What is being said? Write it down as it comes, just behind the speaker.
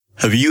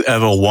Have you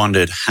ever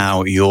wondered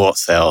how your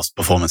sales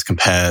performance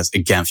compares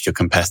against your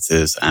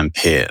competitors and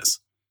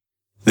peers?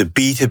 The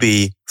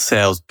B2B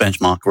Sales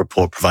Benchmark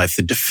Report provides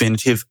the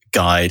definitive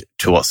guide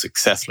to what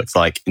success looks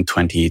like in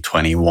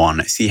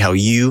 2021. See how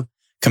you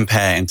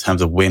compare in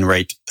terms of win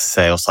rate,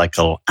 sales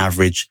cycle,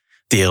 average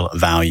deal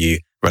value,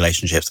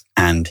 relationships,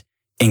 and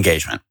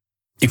engagement.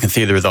 You can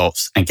see the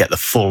results and get the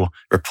full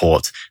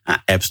report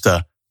at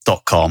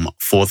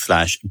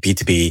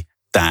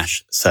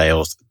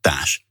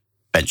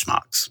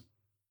ebsta.com/B2B-sales-benchmarks.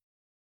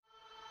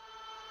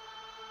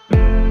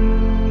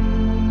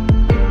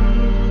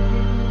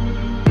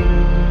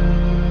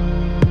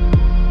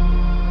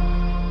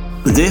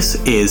 This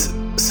is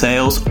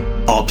Sales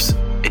Ops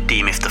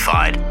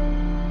Demystified,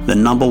 the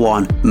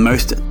 #1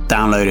 most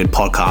downloaded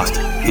podcast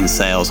in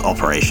sales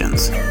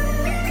operations.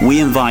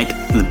 We invite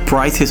the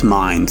brightest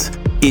minds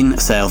in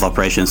sales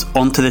operations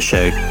onto the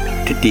show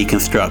to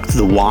deconstruct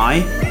the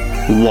why,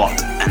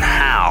 what, and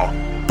how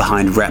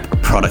behind rep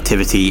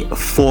productivity,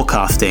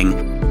 forecasting,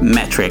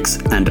 metrics,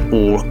 and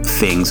all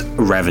things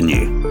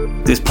revenue.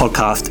 This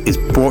podcast is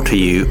brought to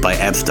you by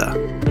Ebsta,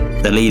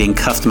 the leading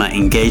customer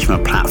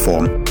engagement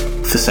platform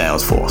for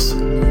Salesforce.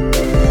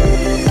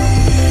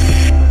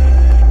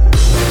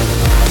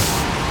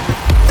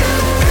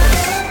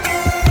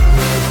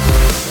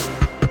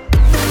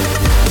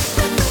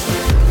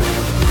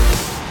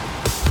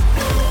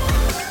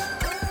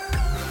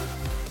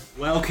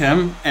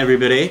 Welcome,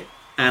 everybody,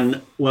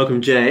 and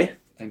welcome, Jay.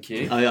 Thank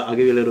you. I'll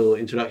give you a little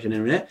introduction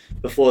in a minute.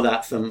 Before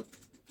that, some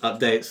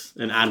updates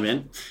and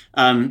admin.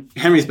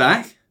 Henry's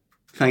back.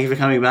 Thank you for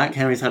coming back.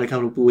 Henry's had a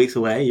couple of weeks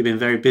away. You've been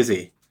very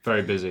busy.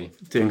 Very busy.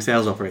 Doing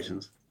sales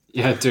operations.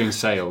 Yeah, doing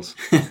sales.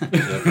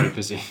 Yeah, very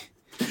busy.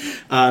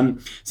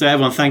 So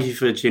everyone, thank you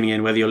for tuning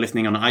in, whether you're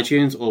listening on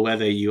iTunes or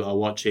whether you are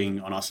watching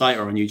on our site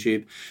or on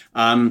YouTube.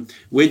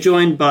 We're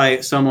joined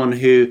by someone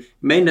who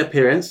made an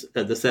appearance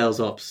at the Sales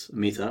Ops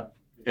meetup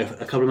a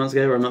couple of months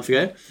ago or a month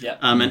ago. Yeah.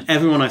 And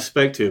everyone I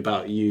spoke to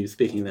about you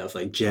speaking there was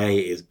like, Jay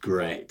is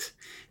great.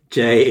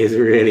 Jay is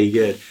really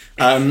good.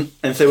 And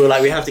so we're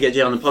like, we have to get Jay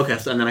on the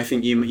podcast. And then I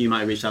think you might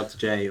have reached out to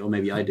Jay, or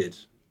maybe I did.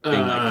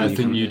 I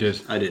think you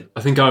did. I did. I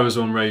think I was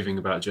on raving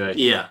about Jay.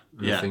 Yeah.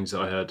 The things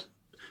that I heard.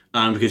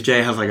 Because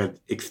Jay has like an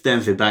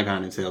extensive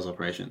background in sales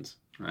operations,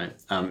 right?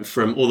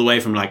 From all the way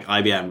from like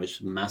IBM, which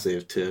is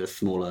massive, to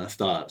smaller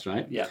startups,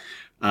 right? Yeah.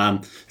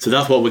 So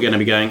that's what we're going to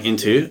be going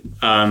into.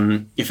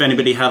 If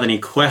anybody has any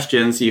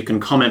questions, you can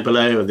comment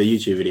below of the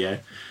YouTube video,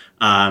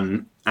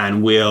 and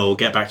we'll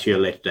get back to you at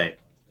a later date.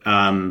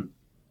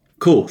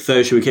 Cool.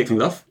 So should we kick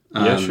things off?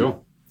 Yeah,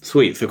 sure.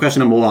 Sweet. So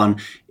question number 1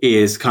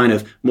 is kind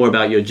of more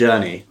about your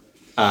journey.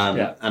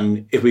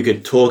 And if we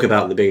could talk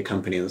about the bigger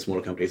company and the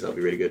smaller companies, that would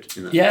be really good.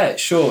 Yeah,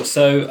 sure.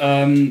 So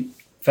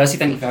firstly,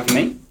 thank you for having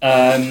me.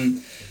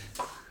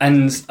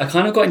 And I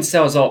kind of got into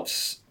sales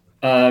ops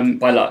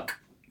by luck.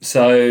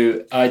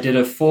 So I did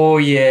a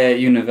 4-year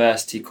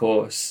university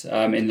course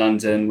in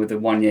London with a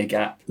 1-year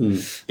gap.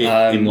 In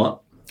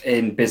what?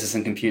 In business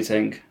and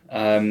computing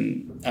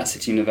at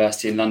City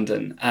University in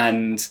London.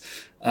 And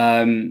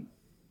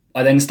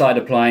I then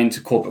started applying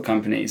to corporate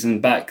companies,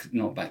 and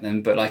not back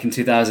then, but like in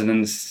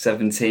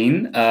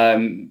 2017,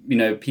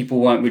 people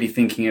weren't really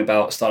thinking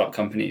about startup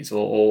companies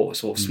or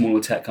sort of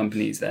smaller tech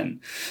companies then,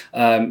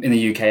 in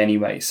the UK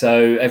anyway.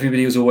 So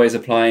everybody was always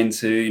applying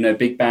to,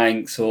 big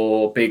banks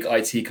or big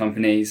IT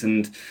companies.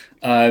 And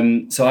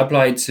so I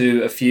applied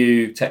to a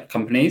few tech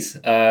companies,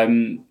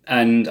 and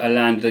I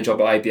landed a job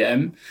at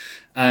IBM.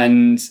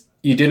 And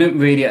you didn't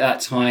really at that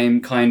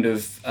time kind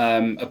of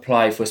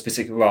apply for a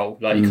specific role.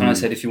 Like you kind of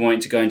said if you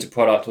wanted to go into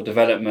product or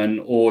development,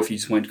 or if you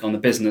just wanted to go on the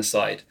business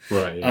side.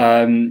 Right.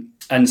 Yeah.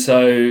 And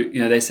so,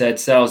 they said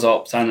sales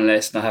ops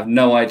analyst, and I have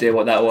no idea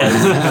what that was.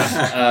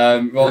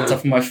 Rolled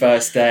up on my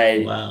first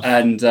day. Wow.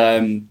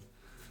 And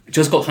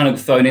just got kind of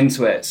thrown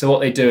into it. So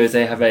what they do is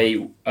they have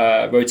a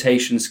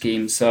rotation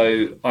scheme.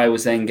 So I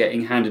was then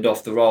getting handed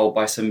off the role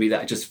by somebody that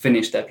had just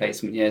finished their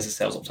placement year as a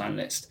sales ops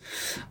analyst.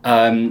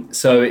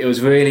 So it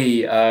was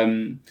really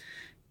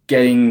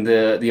getting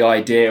the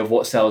idea of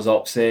what sales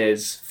ops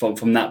is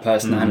from that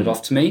person that handed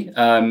off to me,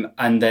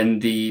 and then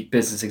the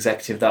business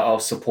executive that I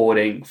was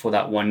supporting for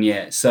that 1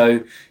 year.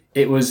 So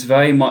it was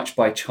very much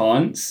by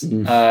chance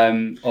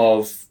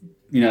of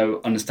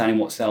understanding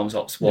what sales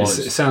ops was.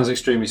 It sounds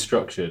extremely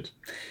structured.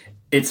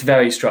 It's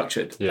very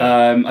structured.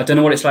 Yeah. I don't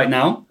know what it's like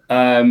now,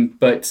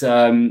 but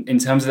in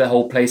terms of the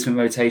whole placement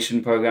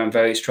rotation program,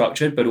 very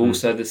structured, but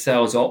also the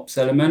sales ops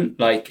element,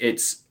 like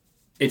it's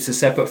a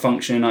separate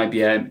function in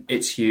IBM.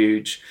 It's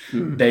huge.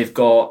 They've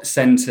got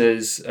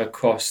centers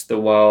across the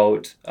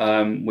world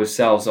with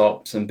sales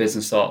ops and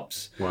business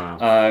ops. Wow.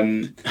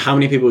 How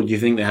many people do you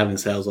think they have in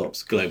sales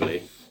ops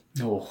globally?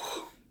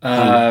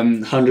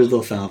 Hundreds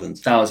or thousands?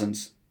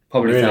 Thousands.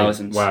 Probably really?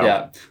 Thousands. Wow.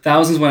 Yeah.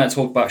 Thousands when I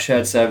talk about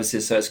shared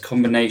services. So it's a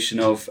combination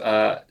of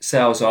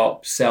sales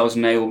ops, sales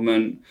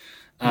enablement,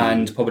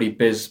 and probably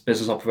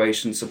business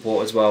operations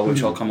support as well,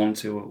 which I'll come on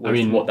to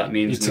what that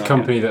means. It's a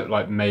company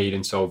that made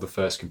and sold the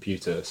first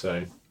computer.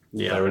 So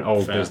they're an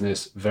old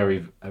business,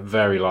 very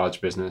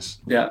large business.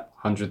 Yeah.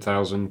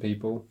 100,000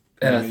 people.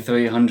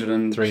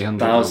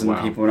 300,000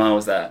 wow. people when I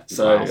was there.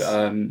 So Wow.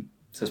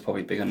 so it's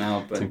probably bigger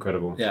now. But It's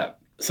incredible. yeah.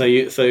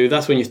 So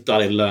that's when you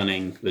started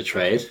learning the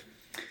trade.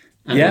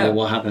 And Yeah. then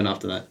what happened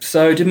after that?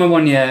 So I did my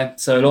 1 year.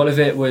 So a lot of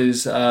it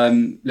was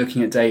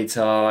looking at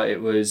data.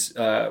 It was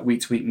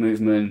week-to-week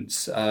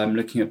movements,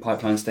 looking at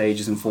pipeline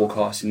stages and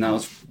forecasting. That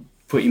was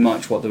pretty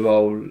much what the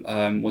role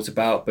was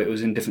about, but it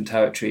was in different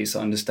territories, so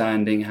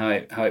understanding how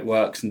it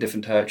works in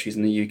different territories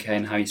in the UK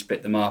and how you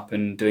split them up,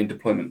 and doing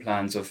deployment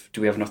plans of do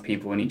we have enough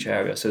people in each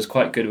area. So it's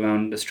quite good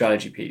around the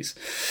strategy piece.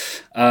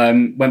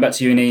 Went back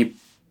to uni,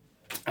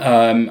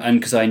 and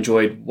because I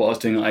enjoyed what I was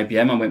doing at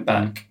IBM, I went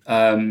back.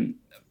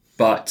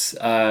 But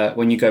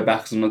when you go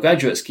back on a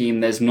graduate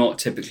scheme, there's not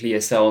typically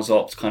a sales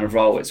ops kind of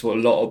role. It's a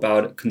lot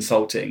about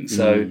consulting.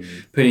 So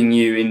putting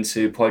you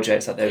into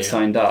projects that they've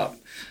signed up.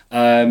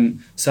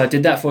 So I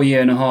did that for a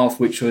year and a half,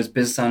 which was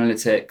business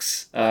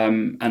analytics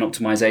and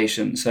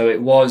optimization. So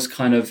it was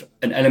kind of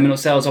an element of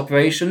sales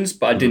operations,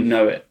 but I didn't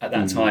know it at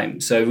that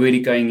time. So really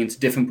going into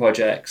different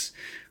projects,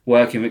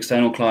 working with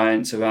external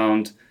clients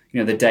around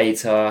the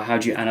data, how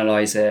do you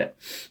analyze it,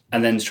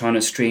 and then trying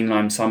to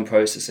streamline some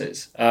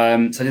processes. So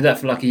I did that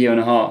for like a year and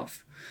a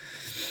half.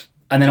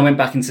 And then I went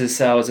back into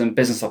sales and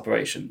business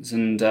operations.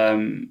 And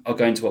I'll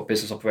go into what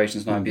business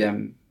operations and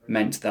IBM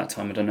meant at that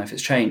time. I don't know if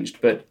it's changed.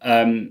 But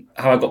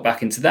how I got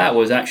back into that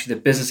was actually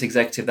the business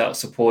executive that I was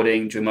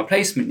supporting during my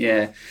placement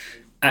year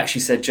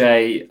actually said,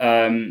 Jay,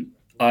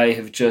 I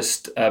have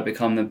just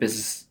become the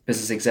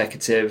business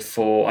executive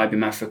for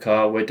IBM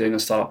Africa. We're doing a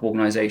startup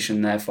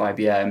organization there for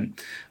IBM.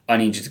 I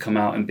need you to come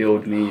out and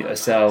build me a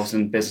sales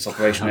and business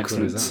operation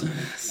excellence.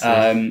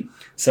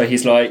 So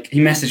he's like, he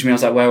messaged me. I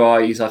was like, where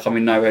are you? He's like, I'm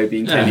in Nairobi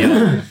in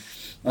Kenya.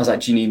 I was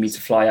like, do you need me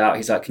to fly out?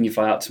 He's like, can you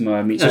fly out tomorrow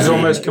and meet you? It was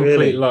almost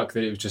complete luck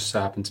that it just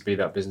so happened to be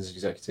that business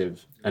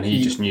executive, and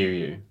he just knew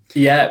you.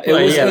 Yeah, it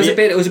was a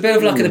bit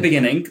of luck at the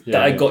beginning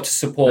that I got to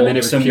support and then it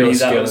was somebody pure that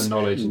skill was and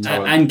knowledge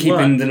and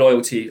keeping the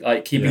loyalty,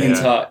 like keeping in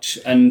touch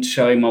and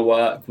showing my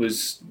work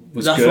was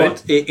That's good.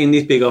 what in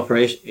these big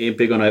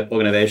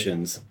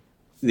organizations,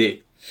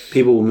 the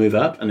people will move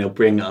up and they'll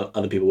bring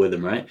other people with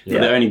them, right? Yeah.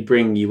 But they only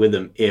bring you with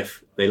them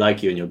if they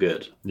like you and you're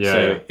good.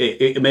 Yeah,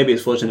 So maybe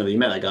it's fortunate that you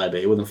met that guy, but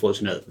it wasn't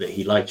fortunate that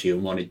he liked you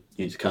and wanted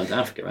you to come to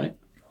Africa, right?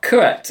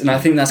 Correct. And I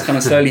think that's kind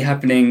of slowly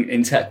happening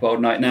in tech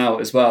world right now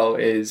as well,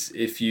 is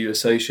if you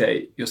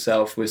associate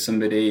yourself with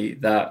somebody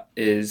that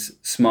is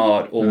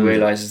smart or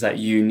realizes that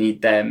you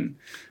need them,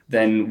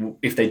 then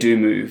if they do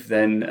move,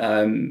 then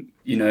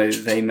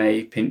they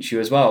may pinch you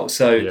as well.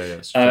 So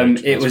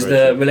it was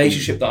the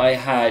relationship that I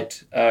had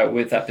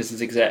with that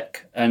business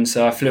exec. And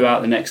so I flew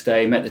out the next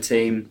day, met the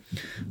team.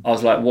 I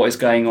was like, what is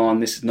going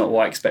on? This is not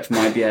what I expect from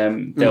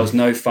IBM. There was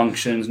no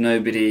functions,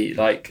 nobody,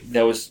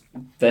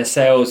 their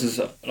sales is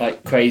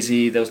like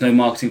crazy. There was no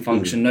marketing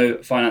function, no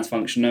finance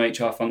function, no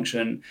HR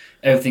function.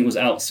 Everything was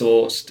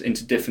outsourced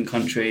into different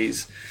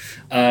countries.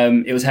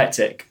 It was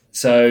hectic.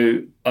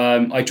 So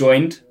I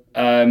joined.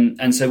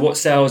 And so what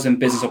sales and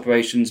business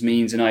operations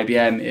means in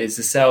IBM is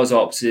the sales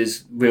ops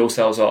is real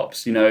sales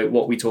ops.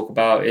 What we talk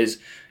about is,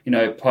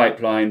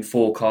 pipeline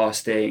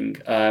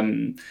forecasting,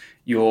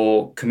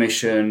 your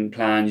commission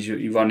plans,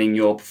 you're running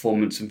your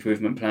performance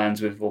improvement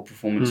plans with your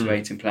performance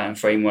rating plan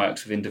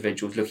frameworks with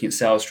individuals, looking at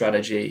sales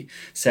strategy,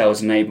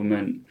 sales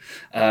enablement,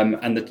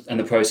 and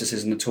the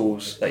processes and the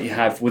tools that you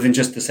have within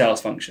just the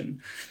sales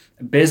function.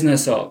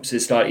 Business ops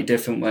is slightly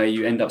different, where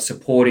you end up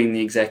supporting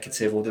the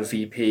executive or the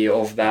VP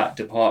of that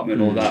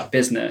department or that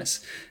business,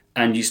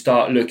 and you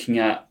start looking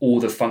at all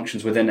the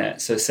functions within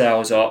it. So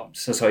sales,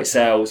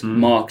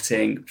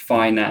 marketing,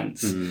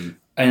 finance.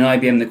 And in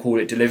IBM they call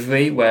it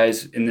delivery,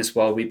 whereas in this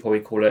world we probably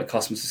call it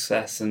customer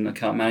success and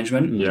account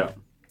management. Yeah.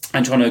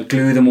 And trying to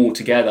glue them all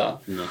together.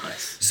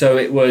 Nice. So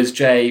it was,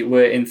 Jay,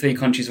 we're in 3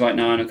 countries right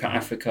now in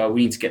Africa.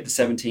 We need to get to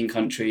 17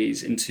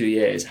 countries in 2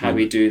 years. How do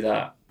we do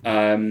that?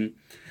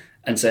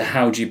 And so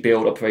how do you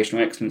build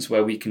operational excellence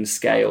where we can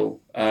scale?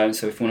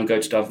 So if we want to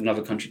go to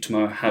another country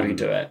tomorrow, how do you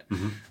do it?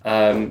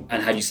 And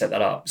how do you set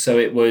that up? So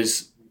it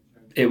was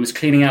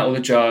cleaning out all the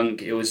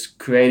junk. It was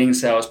creating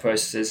sales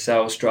processes,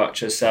 sales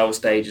structure, sales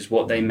stages,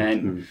 what they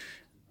meant.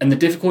 And the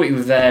difficulty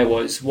with there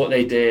was what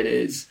they did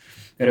is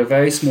they had a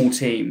very small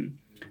team,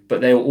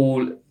 but they were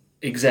all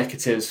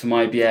executives from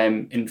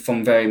IBM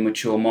from very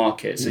mature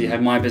markets. So you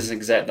had my business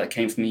exec that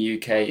came from the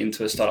UK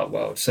into a startup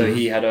world. So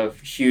he had a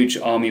huge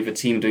army of a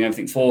team doing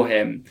everything for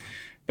him,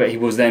 but he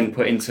was then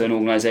put into an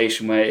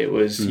organization where it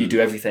was you do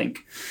everything.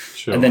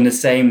 Sure. And then the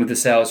same with the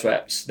sales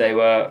reps. They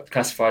were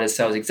classified as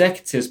sales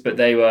executives, but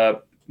they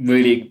were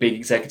really big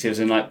executives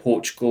in like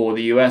Portugal or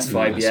the US for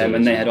IBM,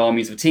 and they had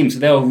armies of teams. So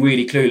they were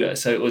really clueless.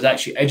 So it was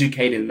actually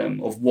educating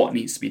them of what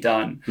needs to be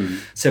done.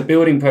 So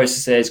building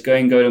processes,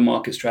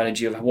 go-to-market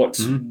strategy of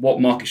what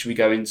market should we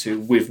go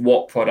into with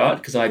what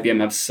product, because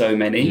IBM have so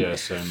many. Yeah,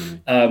 so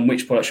many.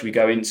 Which product should we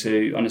go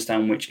into,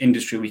 understand which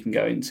industry we can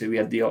go into. We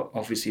had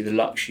obviously the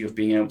luxury of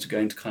being able to go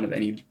into kind of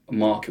any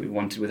market we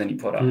wanted with any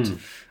product,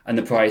 and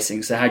the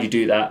pricing. So how do you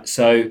do that?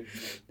 So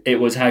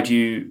it was how do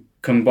you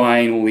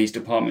combine all these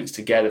departments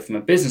together from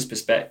a business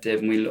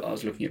perspective. And I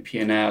was looking at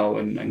P&L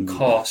and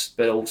cost,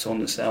 but also on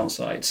the sales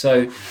side.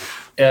 So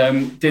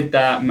did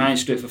that,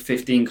 managed to do it for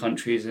 15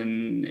 countries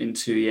in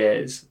 2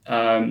 years,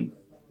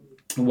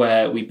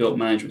 where we built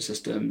management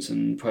systems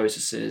and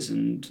processes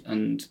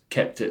and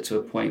kept it to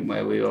a point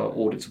where we were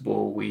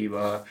auditable.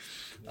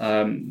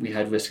 We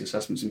had risk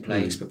assessments in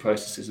place, but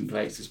processes in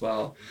place as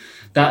well.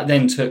 That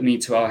then took me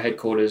to our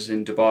headquarters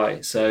in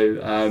Dubai.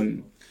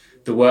 So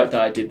the work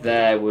that I did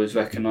there was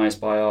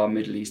recognised by our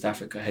Middle East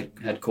Africa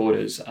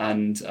headquarters,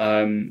 and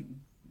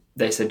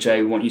they said,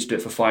 "Jay, we want you to do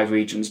it for 5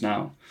 regions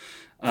now."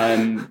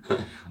 I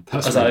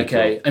was like,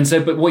 okay. Cool. And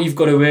so, but what you've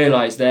got to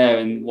realise there,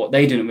 and what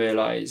they didn't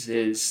realise,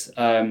 is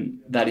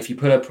that if you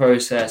put a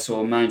process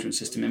or a management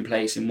system in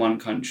place in one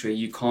country,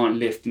 you can't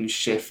lift and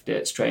shift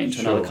it straight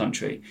into another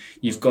country.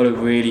 You've got to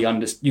really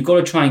you've got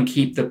to try and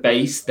keep the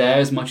base there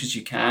as much as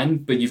you can,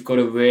 but you've got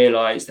to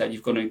realise that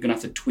you're going to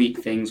have to tweak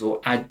things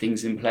or add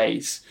things in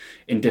place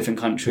in different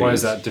countries. Why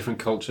is that? Different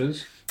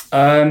cultures?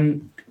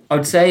 I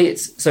would say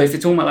if you're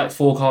talking about like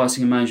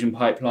forecasting and managing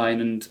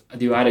pipeline, and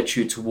your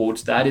attitude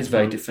towards that is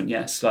very different.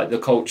 Yes, like the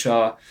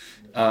culture,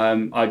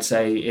 I'd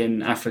say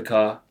in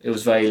Africa, it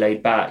was very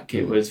laid back.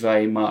 It was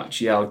very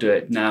much, I'll do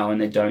it now, and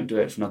they don't do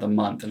it for another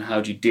month. And how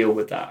do you deal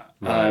with that?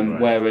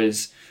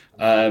 Whereas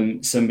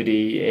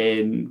somebody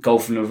in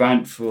Gulf and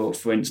Levant,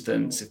 for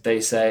instance, if they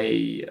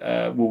say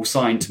we'll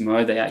sign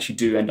tomorrow, they actually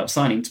do end up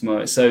signing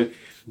tomorrow. So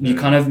you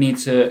kind of need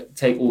to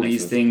take all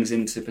these things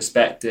into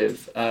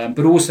perspective,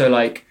 but also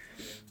like,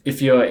 if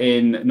you're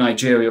in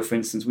Nigeria, for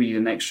instance, we need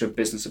an extra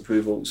business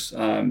approvals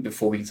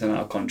before we can send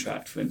out a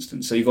contract, for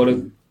instance. So you've got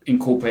to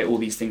incorporate all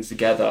these things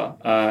together.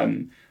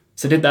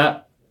 So I did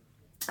that.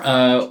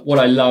 What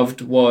I loved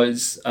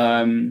was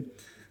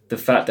the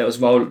fact that it was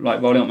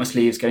rolling up my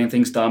sleeves, getting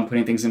things done,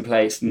 putting things in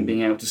place, and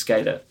being able to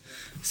scale it.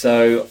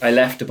 So I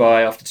left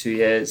Dubai after 2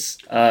 years.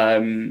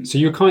 So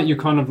you're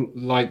kind of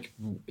like,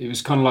 it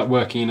was kind of like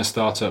working in a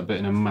startup, but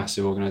in a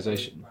massive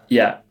organisation.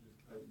 Yeah.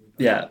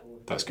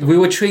 That's good. We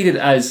were treated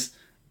as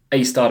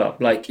a startup.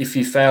 Like, if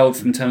you failed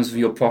in terms of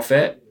your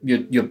profit,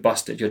 you're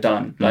busted, you're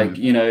done. Like,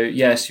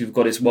 yes, you've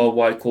got this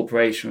worldwide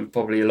corporation with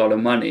probably a lot of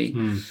money,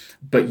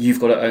 but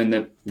you've got to own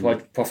the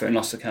profit and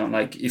loss account.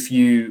 Like, if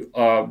you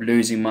are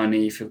losing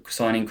money, if you're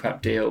signing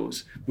crap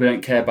deals, we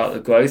don't care about the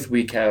growth,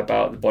 we care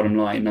about the bottom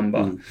line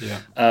number.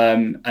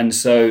 And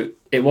so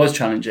it was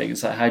challenging.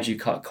 It's like, how do you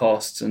cut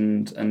costs?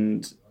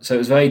 And so it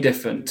was very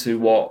different to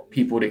what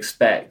people would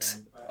expect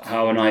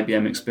how an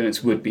IBM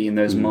experience would be in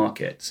those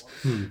markets.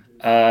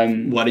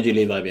 Why did you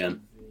leave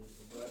IBM?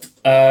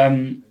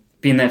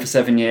 Been there for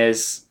 7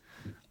 years.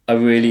 I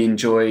really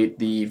enjoyed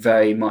the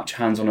very much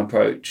hands-on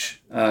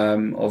approach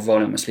of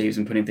rolling up my sleeves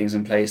and putting things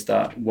in place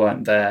that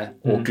weren't there,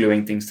 or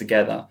gluing things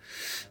together.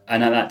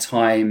 And at that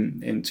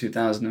time, in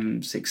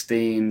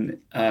 2016,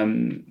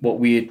 what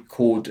we had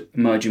called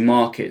emerging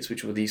markets,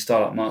 which were these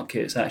startup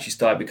markets, actually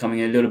started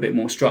becoming a little bit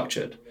more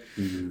structured.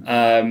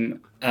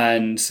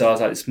 And so I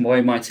was like, it's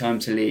my time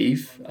to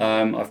leave.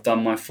 I've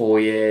done my 4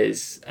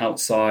 years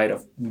outside.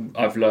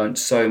 I've learned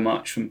so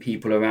much from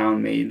people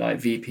around me, like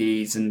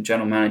VPs and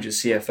general managers,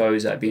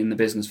 CFOs that have been in the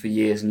business for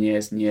years and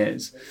years and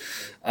years.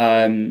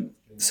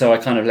 So I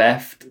kind of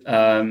left.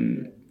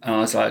 And I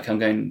was like, I'm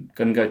going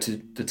to go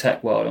to the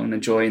tech world. I'm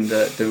going to join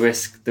the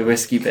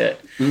risky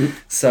bit.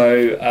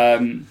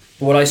 So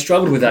what I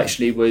struggled with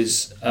actually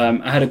was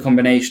I had a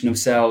combination of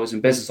sales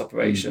and business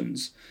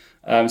operations.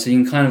 So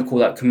you can kind of call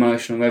that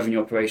commercial and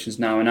revenue operations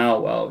now in our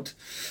world.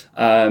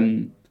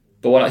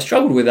 But what I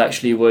struggled with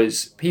actually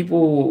was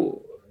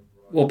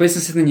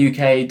businesses in the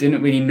UK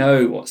didn't really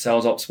know what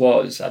sales ops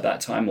was at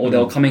that time, or they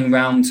were coming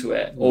round to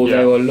it, or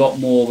they were a lot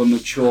more of a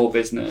mature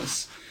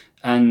business,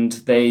 and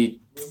they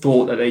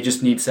thought that they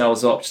just need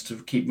sales ops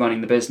to keep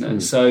running the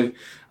business. So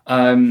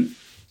I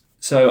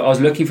was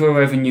looking for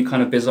revenue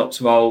kind of biz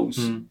ops roles.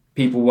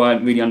 People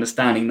weren't really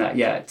understanding that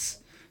yet.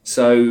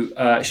 So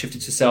I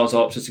shifted to sales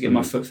ops just to get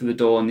my foot through the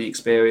door and the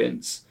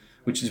experience,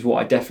 which is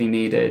what I definitely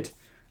needed.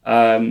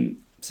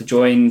 So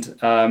joined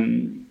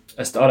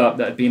a startup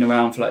that had been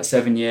around for like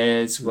 7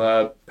 years,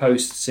 were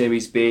post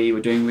Series B,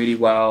 were doing really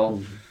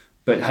well,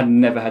 but had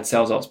never had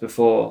sales ops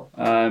before.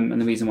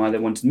 And the reason why they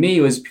wanted me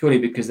was purely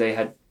because they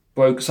had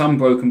some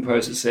broken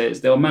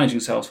processes. They were managing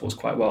Salesforce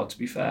quite well, to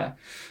be fair,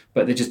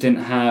 but they just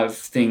didn't have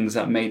things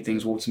that made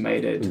things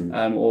automated,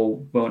 or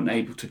weren't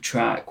able to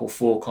track or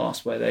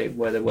forecast where they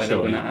were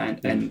going to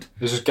end.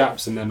 There's just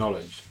gaps in their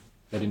knowledge.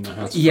 They didn't know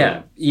how to.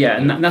 Yeah,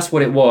 and that's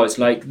what it was.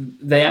 Like,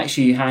 they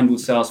actually handled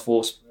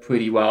Salesforce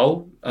pretty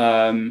well.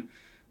 Their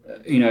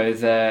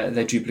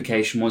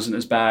duplication wasn't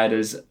as bad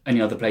as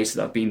any other place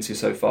that I've been to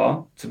so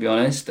far, to be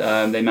honest.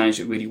 They managed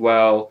it really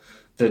well.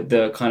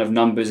 The kind of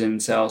numbers in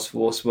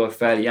Salesforce were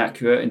fairly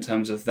accurate in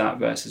terms of that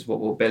versus what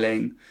we're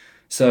billing.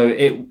 So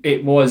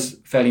it was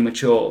fairly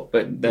mature,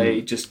 but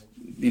they just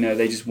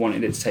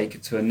wanted it to take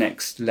it to a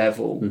next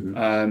level.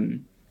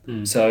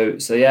 So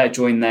I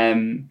joined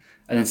them,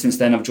 and then since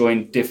then I've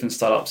joined different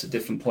startups at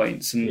different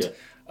points. And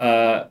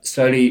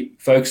slowly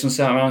focused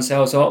around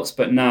sales ops,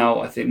 but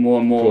now I think more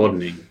and more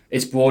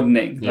it's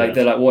broadening. Like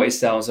they're like, what is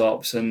sales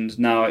ops? And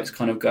now it's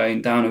kind of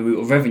going down a route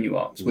of revenue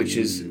ops, which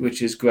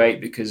is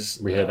great because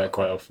we hear that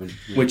quite often.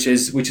 Which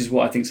is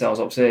what I think sales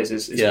ops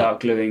is about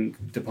gluing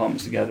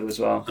departments together as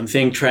well. I'm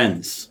seeing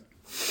trends.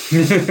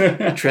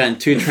 Two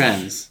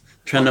trends.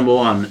 Trend number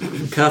one,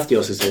 Kirsty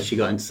also said she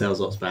got into sales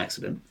ops by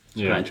accident.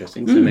 It's quite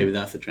interesting. So maybe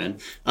that's the trend.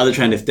 Other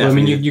trend is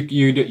definitely... I mean,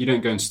 you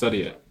don't go and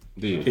study it,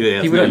 do you?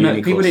 Yeah,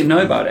 people didn't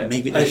know about it.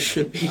 Maybe there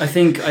should be. I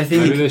think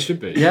maybe there should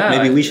be. Yeah.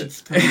 Maybe we should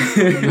start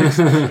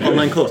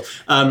online course.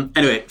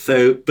 Anyway,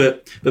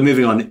 but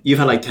moving on, you've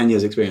had like 10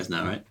 years experience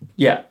now, right?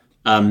 Yeah.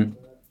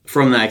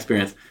 From that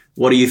experience,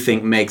 what do you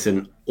think makes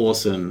an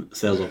awesome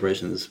sales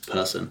operations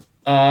person?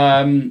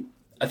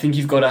 I think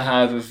you've got to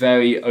have a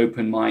very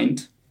open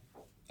mind.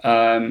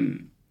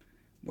 And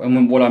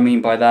what I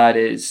mean by that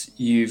is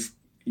you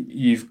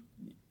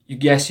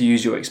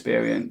use your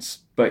experience,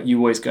 but you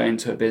always go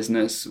into a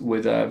business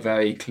with a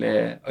very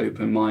clear,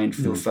 open mind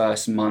for the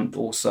first month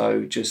or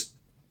so, just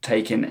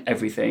take in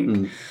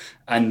everything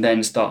and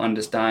then start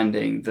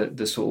understanding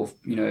the sort of,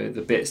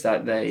 the bits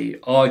that they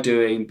are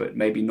doing, but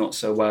maybe not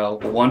so well.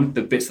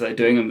 The bits that they're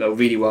doing and they're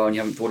really well and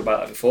you haven't thought about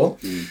that before.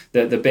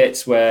 The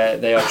bits where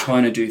they are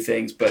trying to do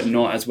things, but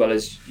not as well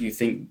as you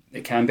think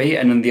it can be.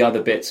 And then the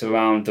other bits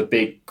around the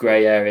big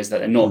grey areas that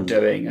they're not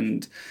doing.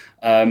 And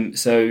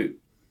so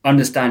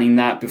understanding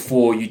that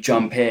before you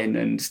jump in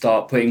and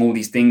start putting all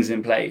these things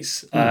in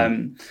place.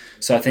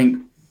 So I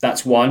think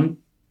that's one.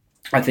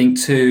 I think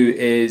two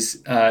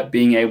is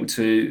being able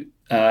to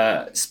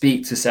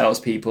speak to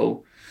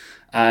salespeople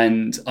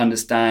and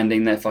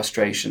understanding their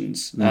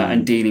frustrations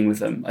and dealing with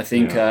them. I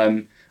think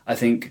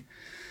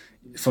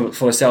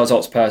for a sales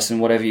ops person,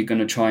 whatever you're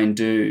going to try and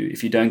do,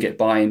 if you don't get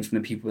buy-in from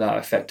the people that are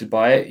affected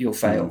by it, you'll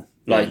fail.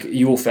 Like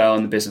you will fail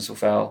and the business will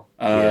fail,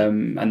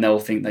 and they'll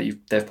think that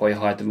they've probably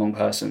hired the wrong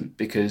person,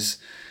 because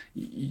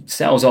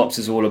sales ops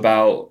is all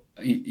about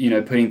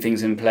putting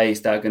things in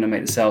place that are going to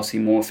make the sales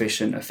team more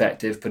efficient,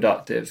 effective,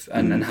 productive,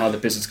 and how the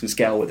business can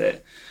scale with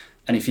it.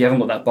 And if you haven't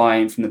got that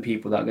buy-in from the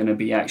people that are going to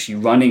be actually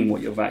running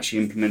what you're actually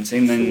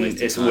implementing, then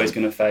it's always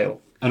going to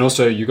fail. And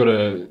also,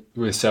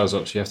 with sales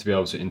ops, you have to be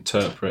able to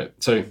interpret.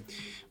 So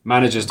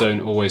managers don't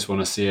always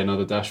want to see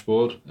another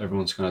dashboard.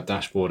 Everyone's kind of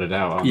dashboarded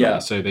out, aren't they?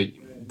 So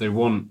they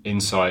want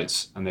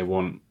insights and they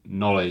want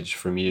knowledge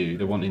from you.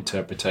 They want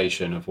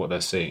interpretation of what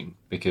they're seeing,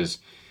 because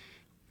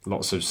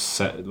lots of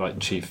sales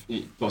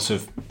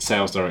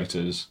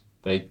directors,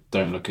 they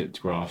don't look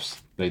at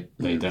graphs. They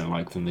don't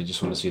like them. They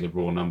just want to see the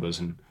raw numbers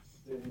and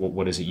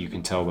what is it you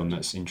can tell them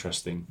that's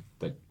interesting,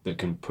 that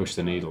can push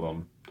the needle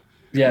on.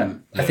 I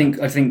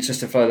think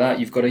just to follow that,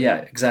 you've got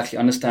to exactly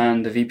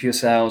understand the VP of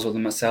sales or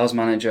the sales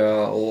manager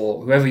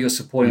or whoever you're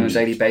supporting on a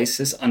daily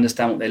basis.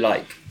 Understand what they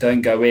like.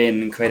 Don't go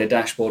in and create a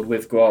dashboard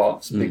with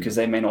graphs because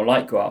they may not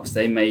like graphs.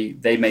 They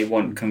may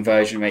want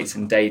conversion rates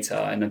and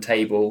data and a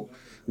table,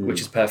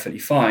 which is perfectly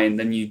fine.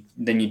 Then you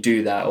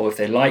do that. Or if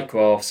they like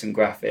graphs and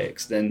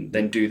graphics,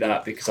 then do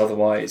that, because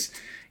otherwise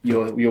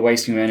you're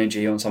wasting your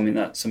energy on something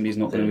that somebody's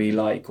not going to really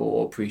like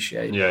or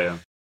appreciate.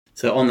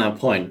 So on that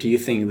point, do you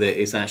think that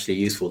it's actually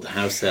useful to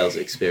have sales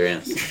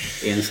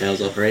experience in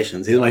sales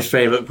operations? Here's my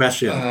favourite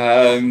question.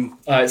 All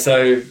right,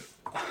 so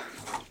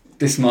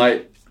this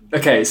might...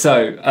 Okay,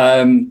 so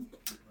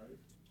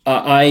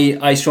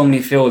I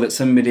strongly feel that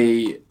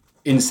somebody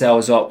in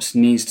sales ops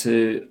needs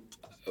to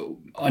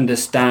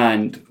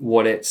understand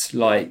what it's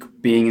like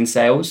being in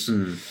sales,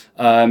 and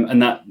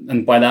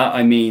by that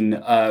I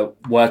mean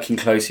working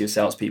closely with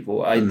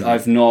salespeople. I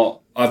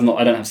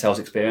don't have sales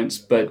experience,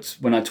 but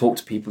when I talk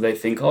to people, they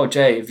think, "Oh,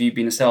 Jay, have you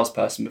been a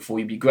salesperson before?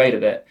 You'd be great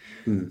at it."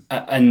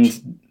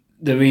 And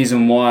the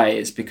reason why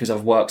is because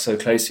I've worked so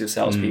closely with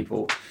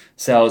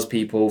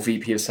salespeople,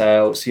 VP of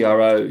sales,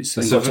 CROs.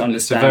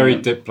 It's a very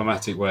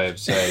diplomatic way of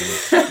saying.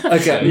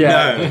 Okay,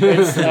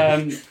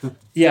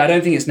 I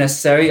don't think it's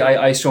necessary.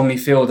 I strongly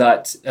feel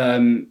that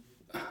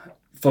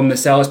from the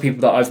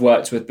salespeople that I've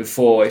worked with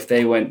before, if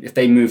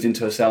they moved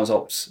into a sales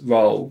ops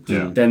role,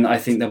 then I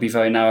think they'll be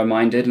very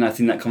narrow-minded, and I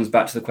think that comes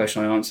back to the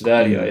question I answered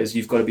earlier: is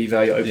you've got to be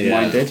very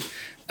open-minded.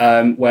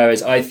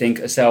 Whereas I think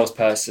a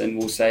salesperson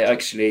will say,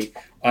 actually,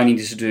 I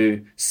needed to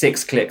do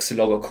 6 clicks to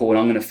log a call and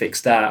I'm going to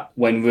fix that,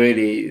 when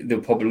really the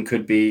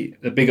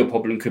bigger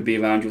problem could be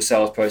around your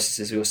sales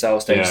processes or your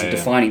sales stages and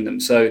defining them.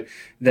 So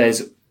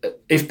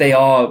if they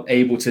are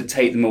able to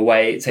take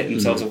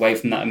themselves away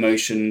from that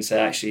emotion and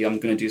say, actually, I'm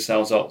going to do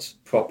sales ops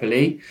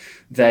properly,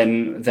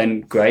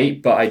 then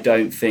great. But I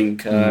don't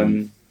think...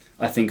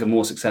 I think a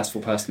more successful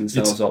person in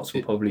sales ops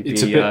will probably be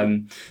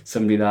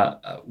somebody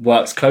that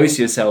works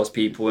closely with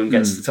salespeople and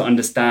gets to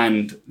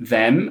understand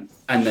them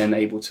and then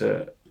able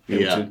to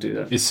do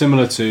that. It's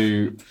similar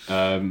to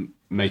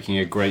making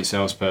a great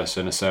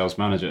salesperson a sales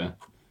manager,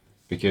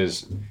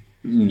 because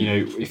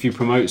if you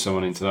promote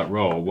someone into that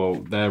role, well,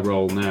 their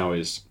role now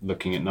is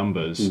looking at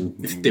numbers,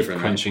 it's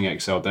different, crunching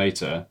Excel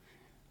data,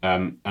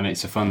 and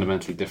it's a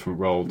fundamentally different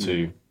role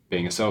to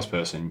being a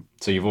salesperson.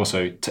 So you've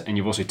also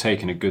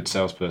taken a good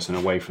salesperson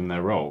away from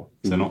their role.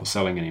 So they're not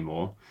selling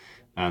anymore.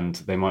 and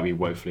they might be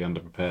woefully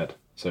underprepared.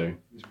 So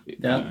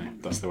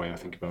that's the way I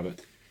think about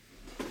it.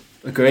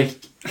 Agree.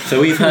 So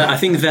we've had, I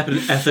think it's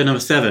episode number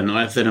 7 or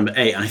episode number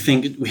 8, and I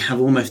think we have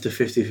almost a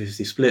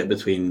 50-50 split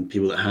between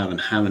people that have and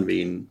haven't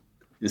been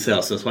in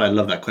sales. So that's why I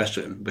love that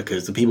question,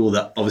 because the people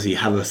that obviously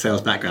have a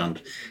sales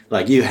background,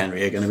 like you,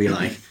 Henry, are going to be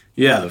like,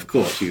 yeah, of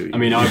course. I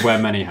mean, I wear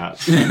many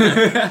hats.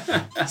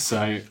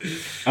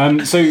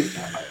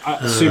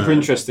 Super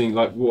interesting.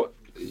 Like what?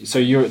 So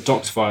you're at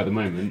Doctify at the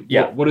moment.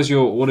 Yeah. What does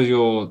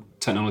your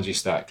technology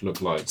stack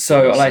look like?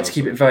 So I like to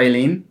keep it very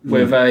lean.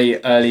 We're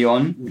very early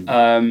on,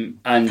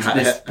 and how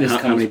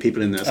many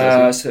people in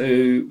there? So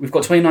we've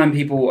got 29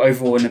 people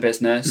overall in the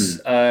business.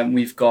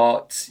 We've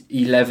got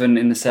 11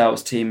 in the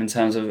sales team in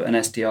terms of an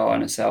SDR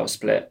and a sales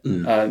split.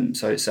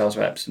 So it's sales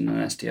reps and an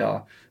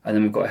SDR, and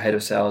then we've got a head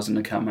of sales and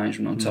account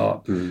management on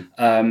top.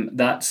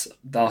 That's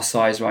our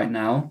size right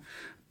now.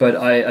 But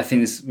I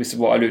think this is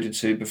what I alluded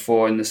to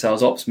before in the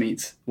sales ops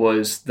meet,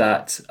 was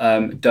that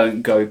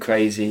don't go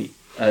crazy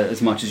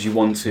as much as you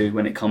want to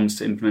when it comes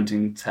to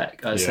implementing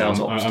tech, sales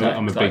ops.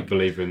 I'm a big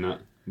believer in that.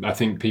 I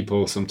think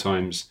people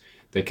sometimes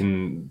they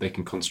can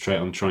concentrate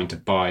on trying to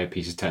buy a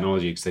piece of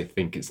technology because they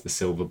think it's the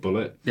silver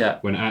bullet. Yeah.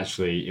 When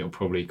actually it'll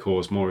probably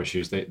cause more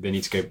issues. They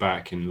need to go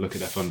back and look at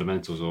their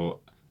fundamentals or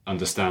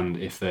understand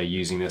if they're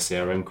using their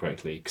CRM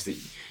correctly, because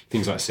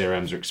things like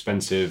CRMs are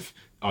expensive.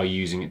 Are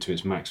using it to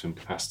its maximum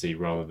capacity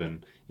rather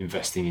than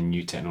investing in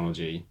new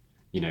technology.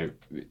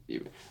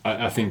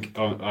 I think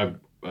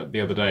the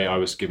other day I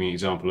was giving an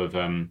example of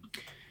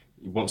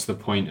what's the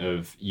point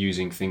of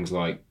using things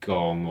like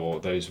Gong or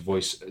those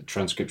voice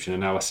transcription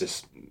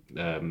analysis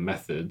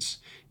methods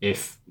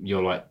if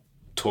you're like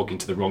talking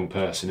to the wrong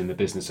person in the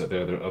business at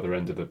the other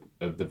end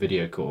of the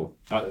video call?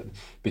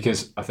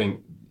 Because I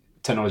think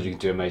technology can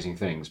do amazing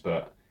things,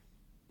 but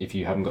if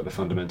you haven't got the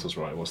fundamentals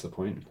right, what's the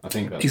point? I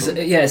think that's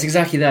it's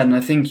exactly that, and I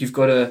think you've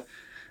got to,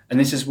 and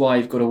this is why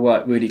you've got to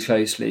work really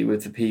closely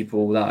with the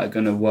people that are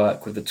going to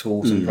work with the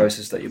tools and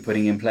process that you're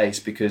putting in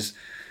place, because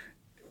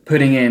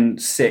putting in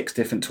 6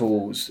 different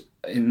tools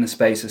in the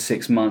space of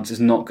 6 months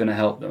is not going to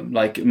help them.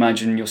 Like,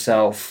 imagine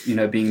yourself,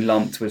 being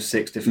lumped with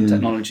 6 different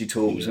technology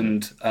tools,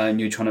 and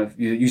you're trying to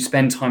you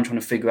spend time trying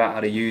to figure out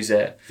how to use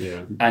it.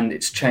 Yeah. And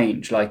it's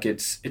change. Like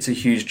it's a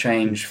huge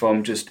change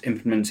from just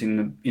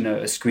implementing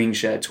a screen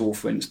share tool,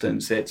 for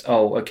instance. It's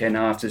okay,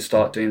 now I have to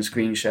start doing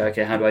screen share.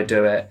 Okay, how do I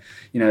do it?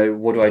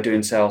 What do I do in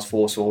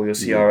Salesforce or your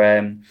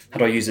CRM? How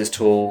do I use this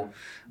tool?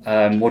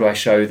 What do I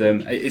show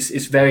them?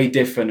 It's very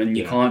different, and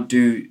you can't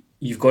do.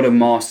 You've got to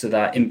master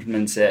that,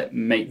 implement it,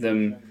 make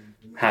them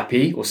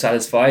happy or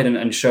satisfied,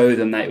 and show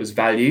them that it was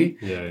value.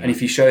 Yeah. And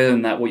if you show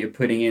them that what you're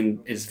putting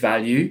in is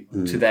value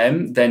to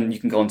them, then you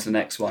can go on to the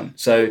next one.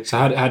 So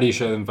how do you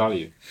show them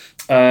value?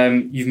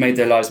 You've made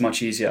their lives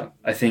much easier.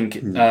 I think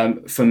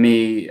for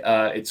me,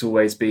 it's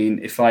always been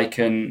if I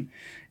can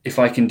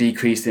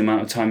decrease the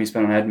amount of time you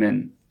spend on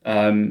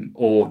admin,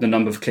 or the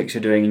number of clicks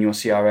you're doing in your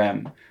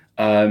CRM.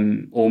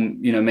 Or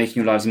making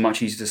your lives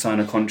much easier to sign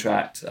a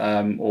contract,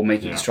 or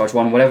making it discharge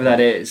one, whatever that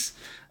is,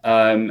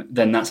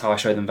 then that's how I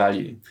show them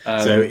value.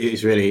 So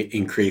it's really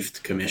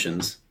increased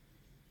commissions.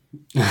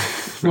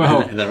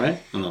 Well, is that right?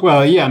 Or not?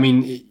 Well, yeah. I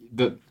mean,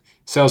 the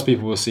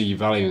salespeople will see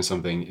value in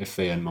something if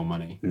they earn more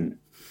money,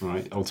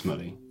 right?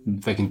 Ultimately,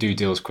 if they can do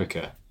deals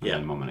quicker and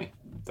earn more money,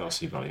 they'll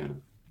see value in it.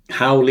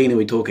 How lean are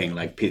we talking?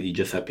 Like, you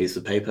just have pieces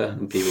of paper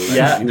and people...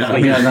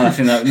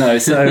 Nothing. No.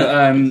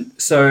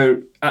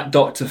 So at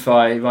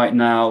Doctify right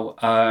now,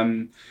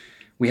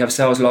 we have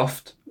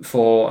SalesLoft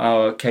for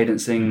our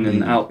cadencing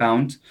and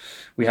outbound.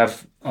 We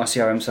have our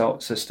CRM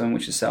system,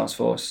 which is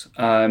Salesforce.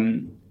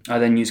 I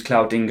then use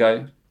Cloud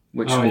Dingo,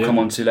 which we'll come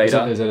on to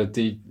later. Is that a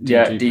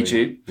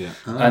Dedupe? Yeah.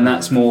 And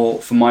that's more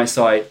for my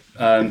side,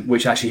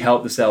 which actually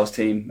helped the sales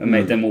team and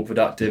made them more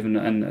productive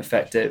and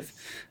effective.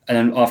 And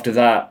then after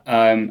that,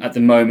 at the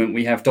moment,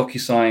 we have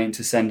DocuSign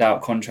to send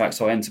out contracts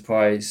to our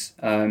enterprise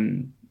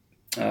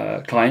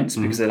clients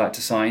because they like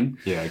to sign.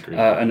 Yeah, I agree.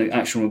 An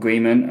actual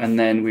agreement. And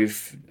then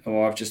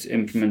I've just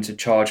implemented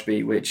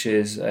ChargeBeat, which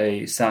is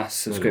a SaaS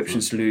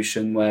subscription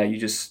solution where you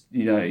just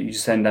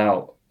send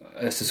out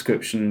a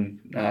subscription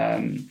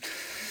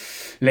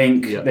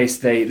link. Yeah.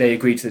 They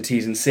agree to the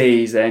T's and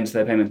C's, they enter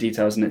their payment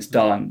details, and it's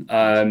done.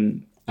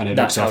 And it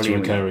looks after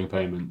recurring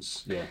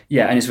payments.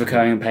 Yeah, and it's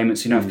recurring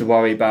payments. You don't have to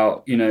worry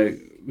about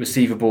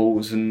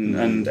receivables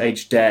and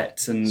aged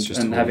debts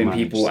and having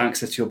people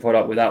access to your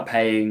product without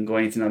paying or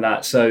anything like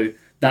that. So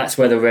that's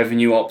where the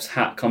revenue ops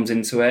hat comes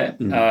into it.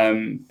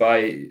 And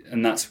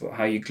that's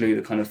how you glue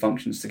the kind of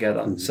functions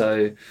together.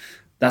 So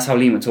that's how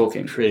lean we're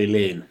talking. Pretty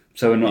lean.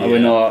 So we're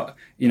not.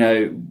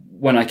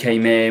 When I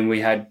came in, we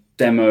had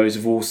demos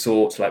of all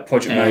sorts, like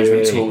project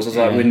management tools. I was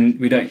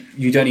like,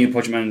 you don't need a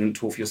project management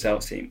tool for your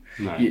sales team.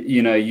 No.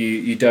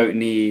 You don't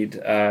need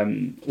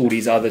all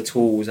these other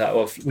tools.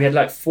 We had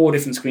like 4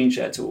 different screen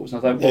share tools.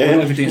 And I was like, well, we're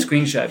not even doing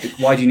screen share.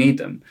 Why do you need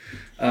them?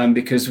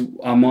 Because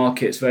our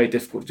market's very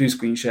difficult to do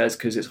screen shares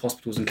because it's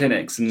hospitals and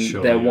clinics, and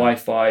their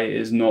Wi-Fi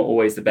is not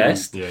always the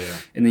best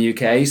in the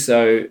UK.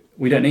 So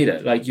we don't need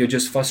it. Like, you're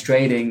just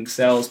frustrating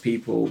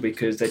salespeople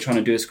because they're trying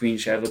to do a screen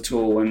share of a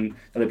tool and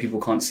other people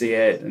can't see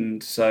it,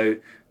 and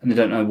they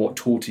don't know what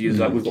tool to use.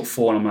 Like, we've got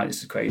 4, and I'm like,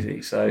 this is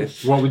crazy. So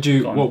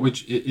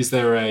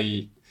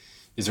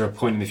is there a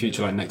point in the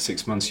future, like next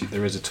 6 months, if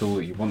there is a tool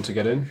that you want to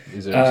get in?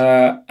 Is it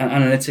an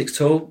analytics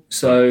tool?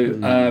 So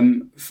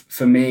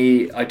for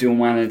me, I do all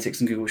my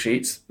analytics in Google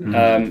Sheets.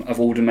 I've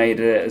automated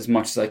it as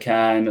much as I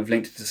can. I've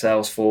linked it to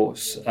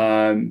Salesforce.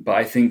 But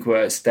I think we're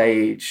at a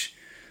stage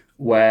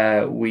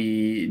where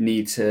we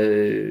need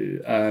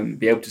to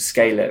be able to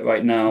scale it.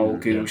 Right now,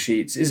 Google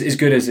Sheets is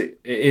good as it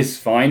is.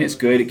 Fine, it's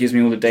good. It gives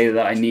me all the data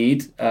that I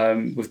need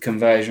with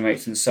conversion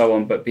rates and so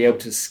on. But be able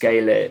to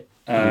scale it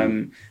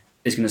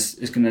it's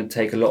going to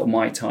take a lot of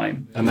my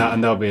time. And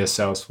that'll be a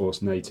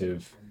Salesforce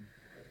native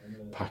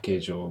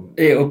package, or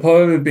it'll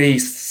probably be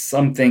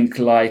something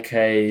like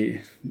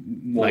it'll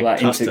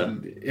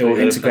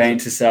integrate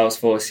into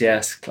Salesforce.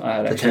 Yes,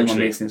 I had a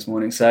meeting this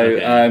morning.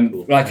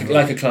 So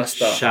like a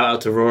cluster. Shout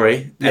out to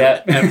Rory.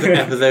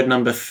 Episode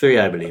number 3,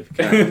 I believe.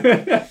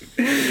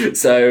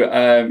 So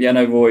I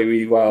know Rory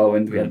really well,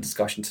 and we had a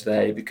discussion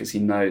today because he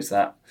knows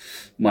that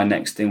my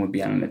next thing would be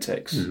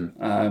analytics.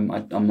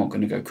 I'm not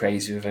going to go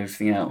crazy with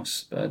everything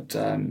else, but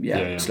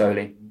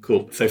slowly.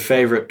 Cool. So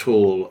favorite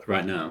tool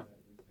right now?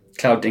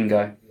 Cloud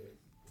Dingo.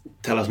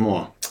 Tell us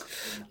more.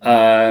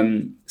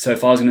 So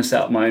if I was going to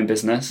set up my own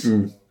business,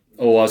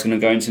 or I was going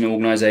to go into an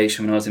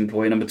organisation when I was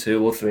employee number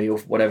 2 or 3 or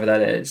whatever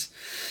that is,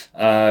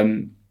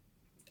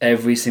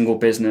 every single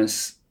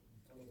business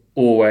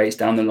always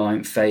down the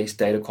line face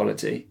data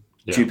quality,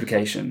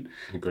 duplication.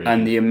 Agreed.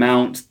 And the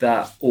amount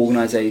that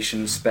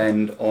organisations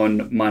spend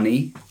on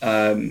money,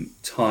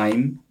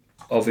 time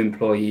of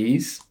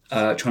employees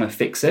trying to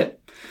fix it.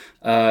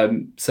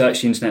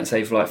 Search the internet,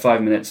 say for like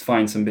 5 minutes,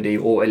 find somebody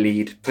or a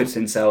lead, puts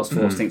in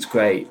Salesforce, thinks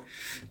great,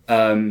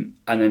 and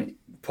then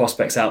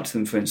prospects out to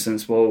them, for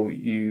instance. Well,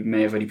 you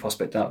may have already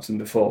prospected out to them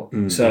before,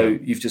 so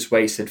you've just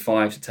wasted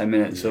 5 to 10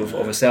 minutes of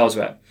a sales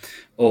rep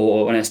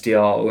or an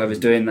SDR or whoever's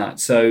doing that.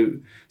 So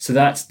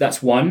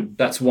that's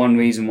one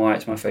reason why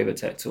it's my favorite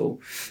tech tool.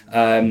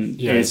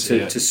 Is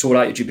to sort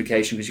out your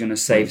duplication, because you're going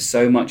to save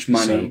so much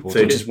money.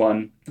 Which is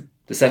one.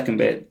 The second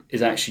bit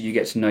is actually you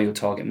get to know your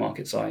target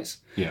market size,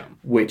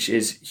 which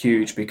is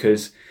huge,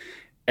 because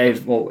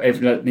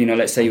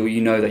let's say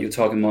you know that your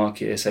target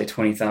market is, say,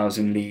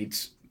 20,000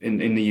 leads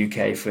in the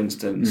UK, for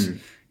instance.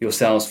 Your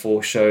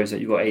Salesforce shows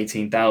that you've got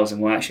 18,000.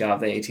 Well, actually, out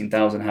of the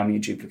 18,000, how many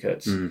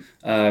duplicates?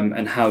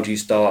 And how do you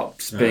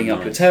start splitting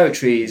up your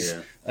territories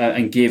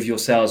and give your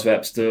sales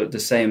reps the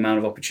same amount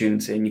of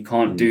opportunity? And you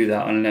can't do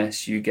that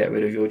unless you get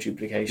rid of your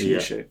duplication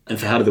issue. And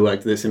so how do they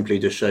work? Do they simply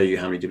just show you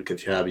how many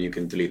duplicates you have and you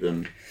can delete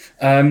them?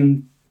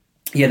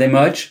 They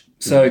merge.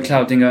 So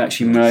Cloud Dingo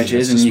actually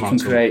merges, and you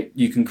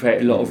can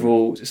create a lot of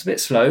rules. It's a bit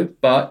slow,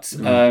 but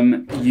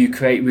you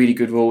create really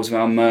good rules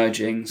around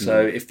merging. So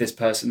if this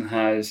person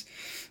has,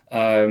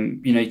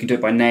 you can do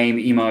it by name,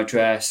 email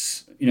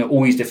address,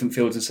 all these different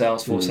fields in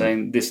Salesforce,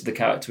 saying this is the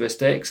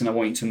characteristics, and I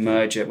want you to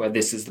merge it where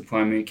this is the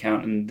primary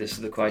account and this is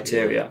the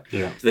criteria.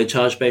 Do they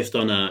charge based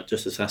on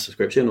just a SaaS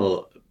subscription,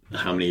 or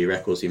how many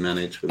records you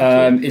manage?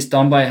 It's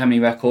done by how many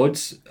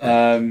records.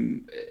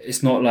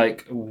 It's not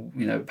like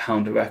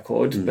pound a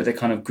record, but they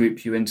kind of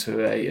group you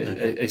into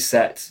a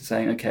set,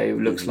 saying, okay, it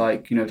looks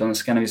like done a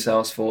scan of your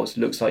Salesforce. It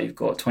looks like you've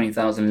got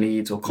 20,000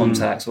 leads or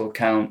contacts or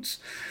accounts.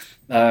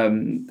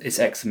 It's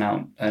X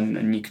amount,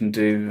 and you can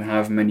do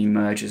however many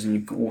merges, and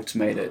you can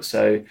automate it.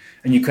 So,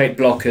 and you create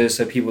blockers,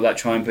 so people that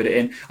try and put it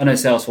in. I know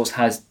Salesforce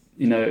has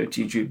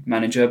G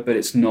Manager, but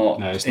it's not.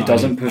 No, it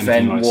doesn't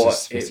prevent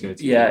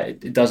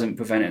it doesn't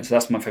prevent it. So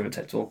that's my favorite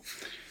tech tool.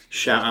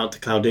 Shout out to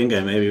Cloud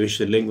Dingo. Maybe we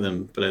should link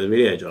them below the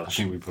video, Josh. I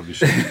think we probably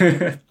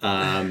should.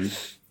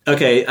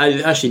 Okay,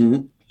 I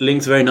actually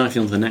links very nicely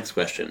onto the next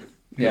question,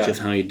 which is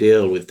how you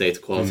deal with data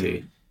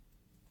quality.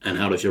 And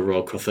how does your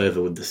role cross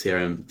over with the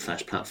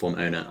CRM/platform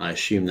owner? I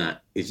assume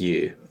that is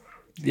you.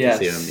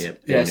 Yes.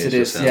 Yes, it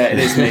is. Yeah, it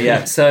is me.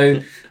 Yeah.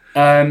 So,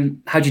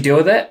 how do you deal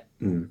with it?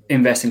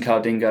 Invest in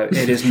Cloud Dingo.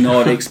 It is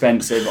not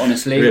expensive,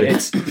 honestly. Really?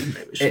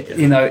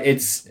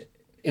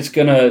 It's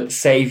gonna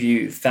save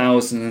you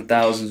thousands and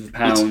thousands of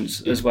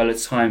pounds as well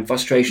as time,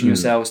 frustration your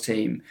sales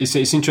team. It's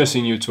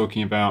interesting you were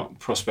talking about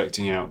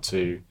prospecting out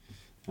to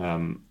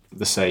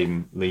the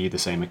same lead, the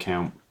same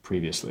account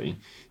previously.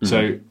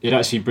 So it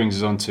actually brings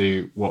us on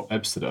to what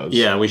Ebster does.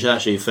 Yeah, we should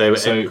actually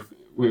So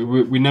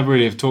we never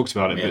really have talked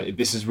about it, but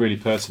this is really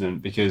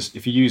pertinent, because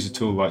if you use a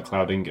tool like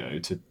Cloud Dingo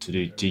to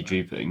do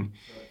deduping,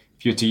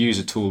 if you were to use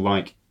a tool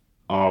like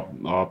our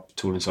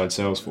tool inside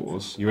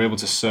Salesforce, you're able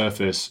to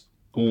surface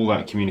all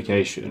that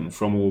communication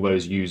from all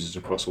those users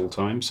across all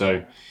time.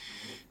 So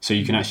So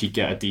you can actually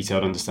get a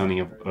detailed understanding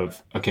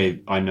of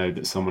okay, I know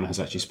that someone has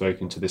actually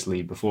spoken to this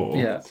lead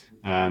before,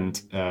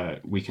 and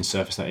we can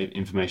surface that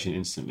information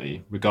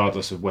instantly,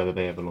 regardless of whether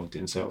they ever logged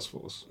in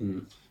Salesforce.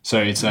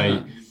 So it's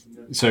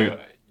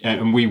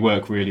and we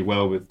work really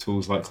well with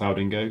tools like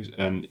Cloudingo,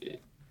 and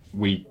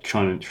we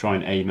try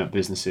and aim at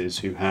businesses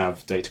who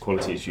have data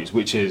quality issues,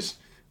 which is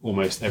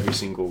almost every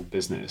single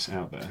business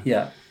out there.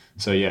 Yeah.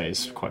 So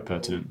it's quite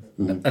pertinent.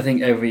 I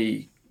think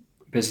every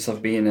business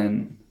I've been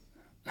in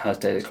has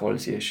data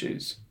quality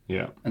issues.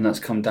 Yeah. And that's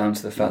come down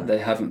to the fact they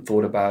haven't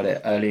thought about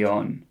it early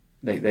on.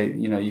 They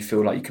you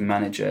feel like you can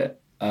manage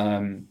it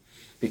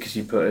because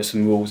you put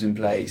some rules in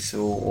place,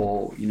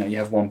 or you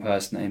have one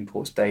person that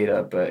imports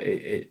data, but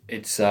it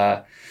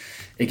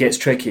gets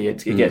tricky.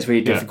 It gets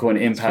really difficult,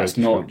 and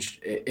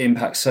it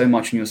impacts so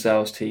much on your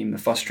sales team, the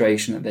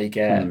frustration that they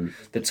get,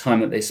 the time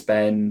that they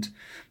spend.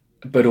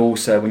 But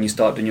also, when you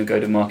start doing your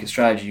go-to-market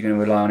strategy, you're going to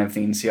rely on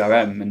everything in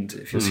CRM. And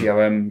if your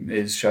CRM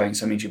is showing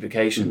so many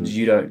duplications,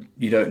 you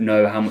don't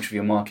know how much of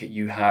your market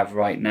you have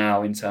right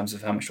now in terms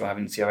of how much do I have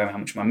in CRM, how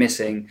much am I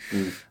missing,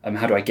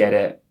 how do I get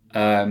it,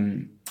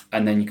 and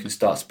then you can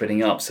start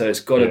splitting up. So it's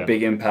got a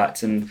big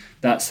impact, and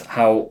that's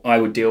how I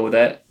would deal with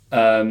it.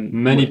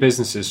 Many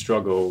businesses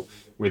struggle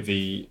with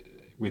the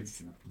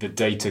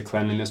data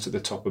cleanliness at the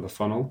top of the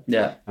funnel.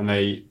 Yeah. And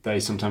they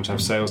sometimes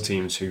have sales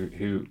teams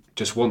who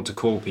just want to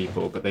call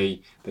people, but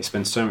they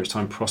spend so much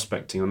time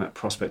prospecting on that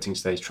prospecting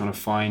stage, trying to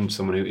find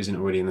someone who isn't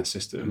already in the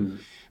system,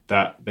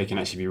 that they can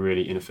actually be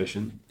really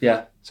inefficient.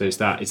 Yeah. So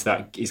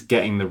it's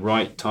getting the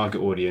right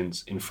target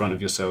audience in front of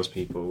your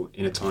salespeople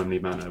in a timely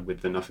manner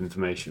with enough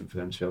information for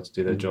them to be able to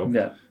do their job.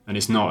 Yeah. And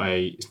it's not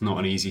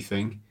an easy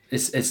thing.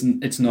 It's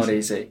not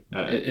easy.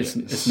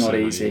 It's not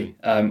easy.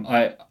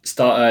 I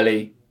start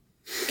early.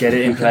 Get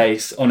it in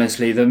place.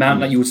 Honestly, the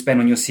amount that you would spend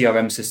on your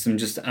CRM system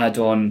just to add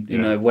on,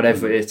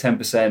 whatever it is,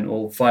 10%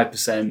 or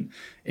 5%,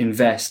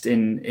 invest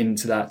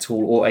into that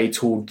tool or a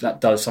tool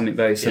that does something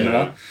very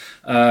similar,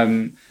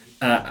 and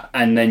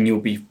then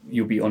you'll be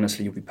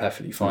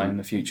perfectly fine in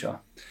the future.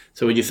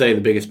 So, would you say the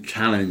biggest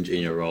challenge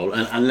in your role,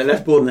 and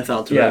let's broaden this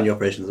out to around your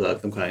operations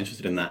work? I'm quite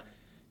interested in that.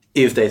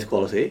 Is data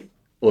quality,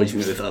 or do you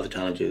think there's other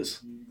challenges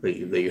that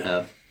you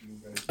have?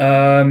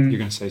 You're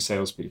going to say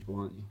salespeople,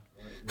 aren't you?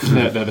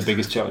 They're the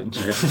biggest challenge.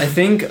 I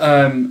think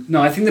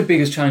I think the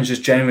biggest challenge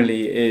just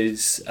generally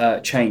is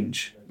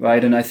change,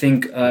 right? And I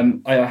think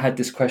I had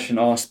this question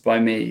asked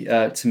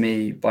to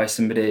me by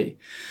somebody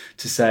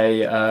to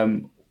say,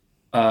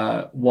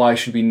 why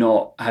should we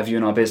not have you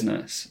in our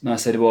business? And I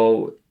said,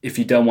 well, if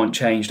you don't want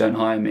change, don't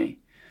hire me.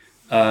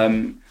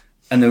 And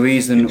the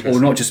reason,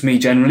 or not just me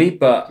generally,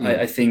 but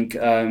I think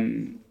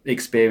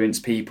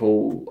experienced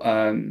people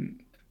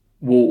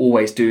will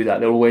always do that.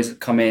 They'll always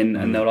come in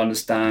and they'll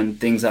understand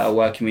things that are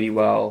working really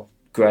well,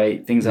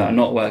 great, things that are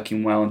not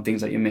working well, and things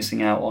that you're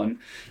missing out on.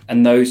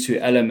 And those two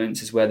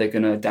elements is where they're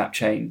going to adapt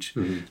change.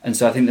 And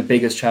so I think the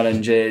biggest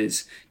challenge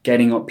is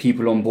getting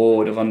people on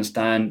board getting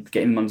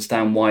them to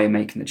understand why you're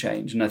making the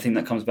change. And I think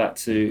that comes back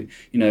to,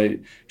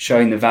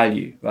 showing the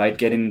value, right?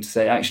 Getting them to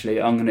say,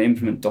 actually, I'm going to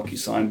implement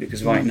DocuSign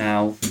because right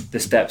now the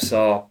steps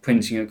are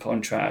printing a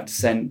contract,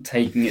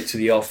 taking it to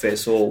the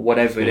office or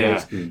whatever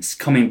it is,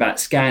 coming back,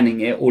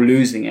 scanning it or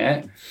losing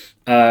it,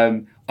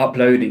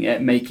 uploading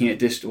it, making it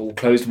digital,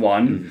 closed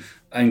one.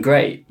 And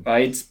great,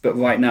 right? But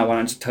right now, when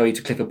I just tell you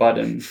to click a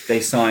button, they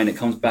sign, it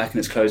comes back, and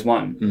it's closed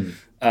one.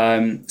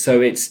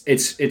 So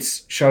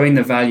it's showing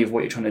the value of what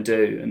you're trying to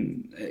do,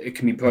 and it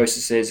can be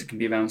processes, it can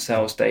be around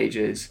sales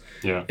stages,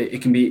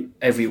 it can be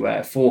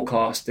everywhere,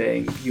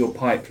 forecasting, your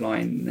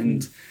pipeline,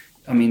 and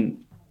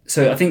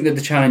so I think that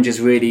the challenge is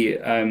really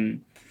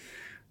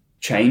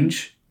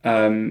change,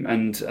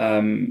 and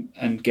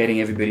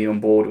getting everybody on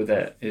board with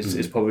it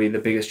is probably the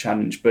biggest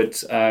challenge,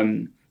 but.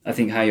 I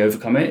think how you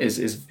overcome it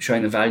is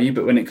showing the value.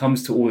 But when it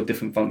comes to all the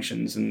different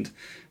functions and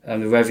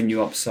the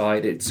revenue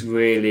upside, it's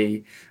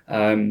really,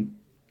 we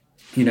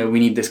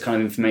need this kind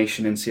of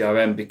information in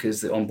CRM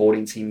because the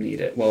onboarding team need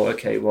it. Well,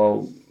 okay,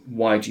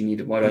 why do you need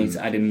it? Why do I need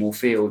to add in more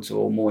fields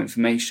or more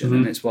information?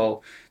 And it's,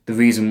 the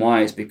reason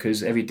why is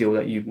because every deal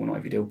that not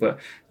every deal, but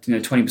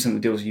 20% of the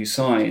deals you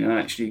sign are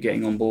actually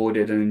getting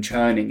onboarded and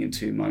churning in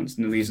 2 months.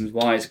 And the reasons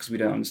why is because we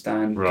don't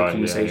understand the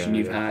conversation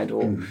you've had,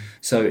 or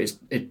so it's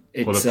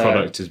or the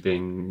product is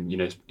being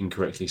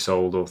incorrectly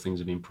sold, or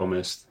things are being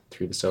promised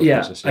through the sales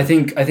process. I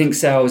think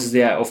sales is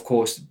of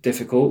course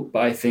difficult,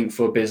 but I think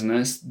for a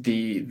business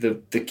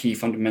the key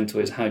fundamental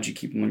is how do you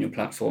keep them on your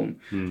platform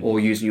or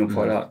using your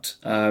product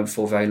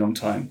for a very long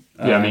time.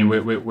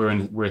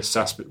 We're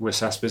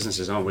SaaS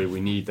businesses, aren't we?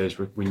 We need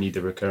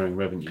the recurring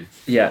revenue.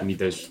 Yeah, we need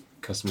those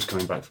customers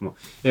coming back for more.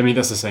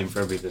 That's the same for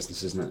every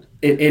business, isn't it?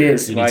 It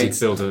is. You need to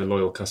build a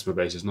loyal customer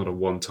base. It's not a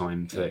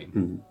one-time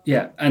thing.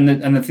 Yeah, and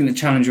I think the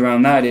challenge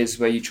around that is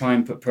where you try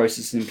and put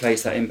processes in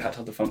place that impact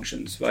other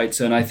functions, right?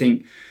 So, and I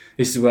think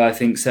this is where I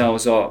think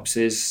sales ops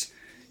is,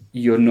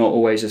 you're not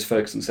always just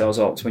focused on sales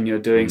ops. When you're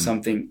doing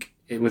something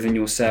within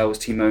your sales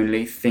team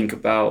only, think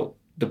about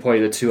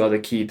probably the two other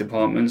key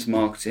departments,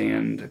 marketing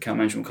and account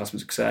management, customer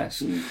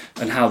success,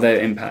 and how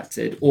they're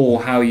impacted,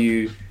 or how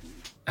you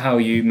how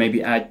you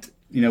maybe add,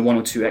 one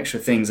or two extra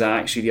things that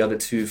actually the other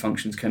two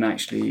functions can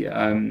actually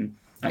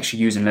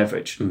use and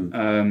leverage.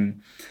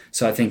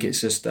 So I think it's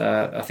just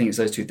it's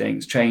those two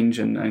things: change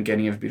and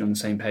getting everybody on the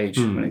same page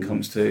when it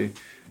comes to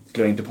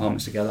gluing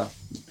departments together.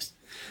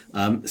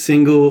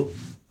 Single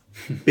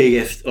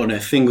biggest or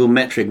single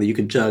metric that you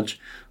could judge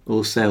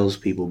all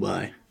salespeople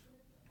by?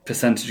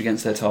 Percentage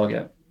against their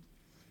target.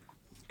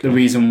 The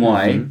reason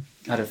why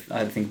I had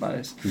to think about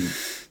this.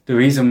 The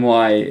reason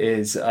why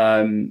is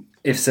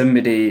if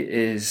somebody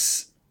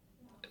is,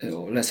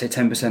 let's say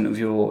 10% of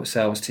your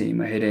sales team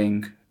are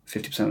hitting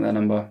 50% of their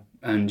number,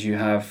 and you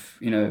have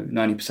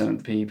 90% of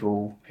the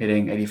people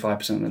hitting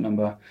 85% of the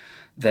number,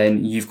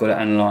 then you've got to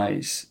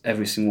analyze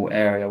every single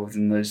area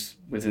within the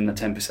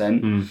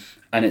 10%,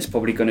 and it's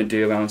probably going to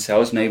do around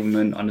sales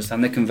enablement,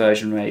 understand the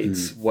conversion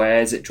rates,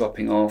 where is it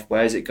dropping off,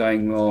 where is it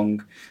going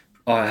wrong,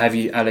 or have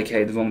you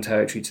allocated the wrong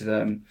territory to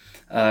them,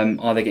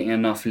 are they getting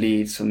enough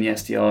leads from the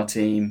SDR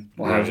team,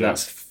 or however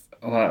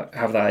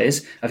that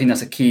is. I think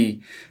that's a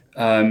key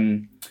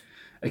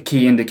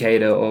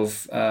indicator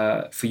of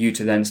for you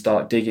to then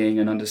start digging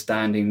and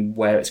understanding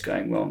where it's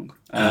going wrong.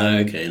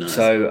 Okay, nice.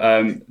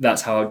 So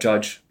that's how I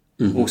judge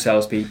all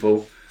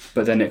salespeople,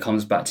 but then it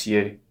comes back to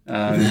you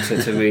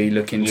to really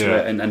look into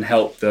it and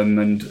help them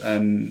and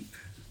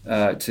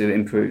to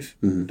improve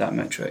that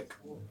metric.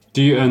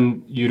 Do you,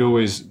 and you'd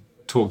always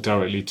talk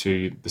directly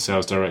to the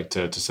sales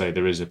director to say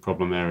there is a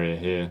problem area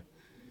here,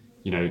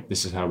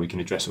 this is how we can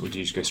address it, or do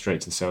you just go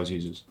straight to the sales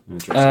users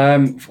and address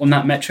it? On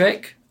that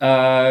metric,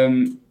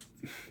 I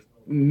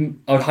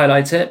would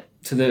highlight it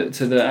to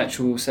the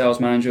actual sales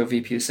manager or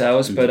VP of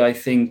sales, but I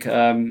think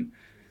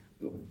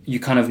you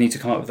kind of need to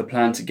come up with a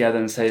plan together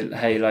and say,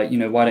 hey,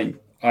 why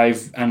don't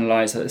I've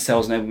analysed that the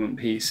sales enablement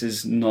piece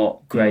is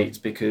not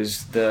great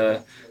because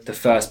the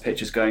first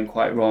pitch is going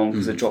quite wrong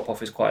because the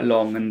drop-off is quite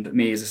long, and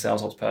me as a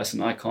sales ops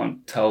person, I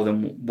can't tell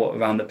them what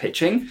around the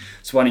pitching.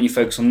 So why don't you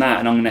focus on that,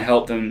 and I'm going to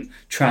help them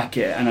track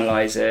it,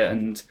 analyse it,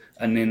 and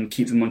then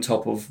keep them on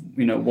top of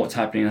what's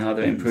happening and how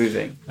they're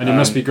improving. And it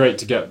must be great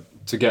to get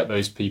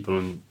those people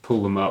and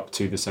pull them up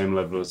to the same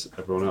level as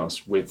everyone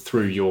else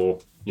through your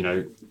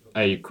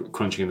A,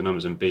 crunching the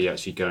numbers, and B,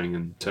 actually going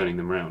and turning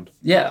them around.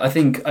 Yeah, I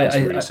think I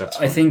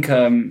think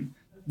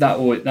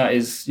that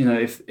is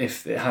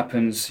if it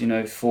happens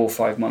 4 or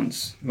 5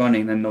 months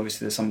running, then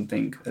obviously there's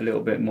something a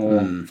little bit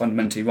more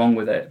fundamentally wrong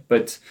with it.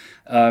 But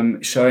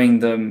showing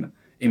them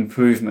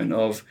improvement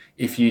of,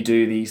 if you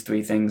do these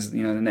 3 things the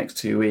next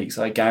 2 weeks,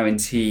 I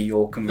guarantee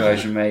your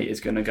conversion rate is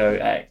going to go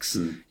X.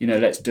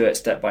 Let's do it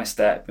step by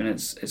step, and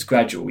it's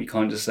gradual. We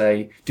can't just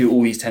say do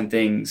all these 10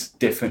 things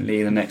differently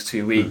in the next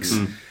 2 weeks.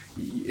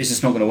 It's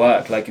just not going to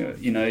work.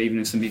 Even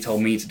if somebody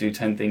told me to do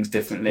 10 things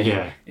differently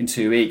in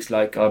 2 weeks,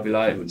 I'd be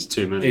like, it's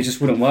too many. It just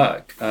wouldn't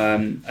work,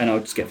 and I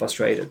would just get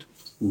frustrated.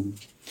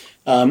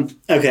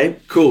 Okay,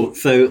 cool.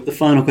 So the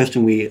final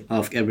question we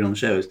ask everyone on the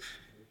show is,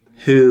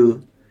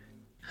 who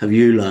have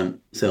you learned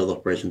sales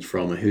operations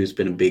from, and who's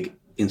been a big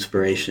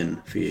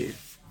inspiration for you?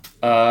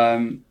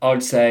 I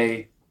would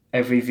say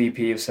every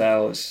VP of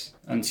sales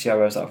and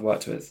CROs that I've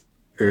worked with.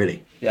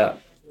 Really? Yeah.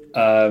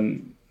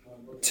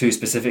 2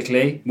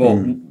 specifically. Well,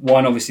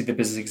 one, obviously the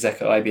business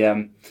exec at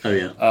IBM. Oh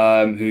yeah.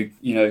 Who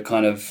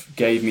kind of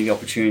gave me the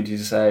opportunity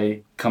to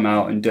say, come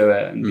out and do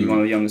it, and be one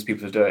of the youngest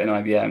people to do it in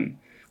IBM,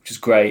 which is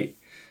great.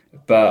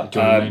 But do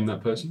you want to name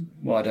that person?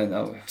 Well, I don't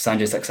know.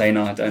 Sanjay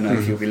Saxena. I don't know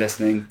if he'll be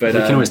listening, but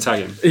we can always tag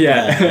him.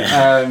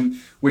 Yeah.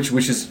 Which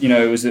is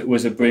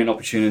was a brilliant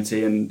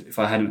opportunity, and if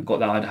I hadn't got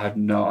that, I have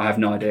no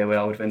idea where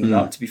I would have ended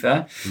up. To be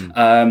fair,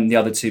 the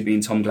other 2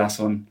 being Tom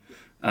Glasson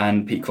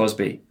and Pete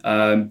Crosby,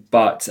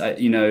 but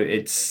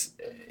it's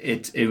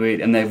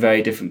really, and they're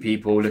very different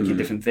people looking at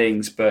different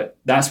things. But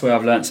that's where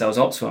I've learned sales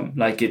ops from.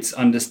 It's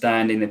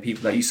understanding the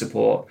people that you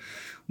support,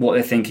 what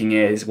their thinking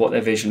is, what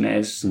their vision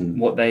is,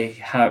 what they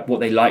have, what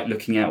they like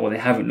looking at, what they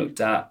haven't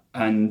looked at,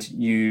 and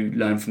you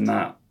learn from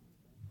that.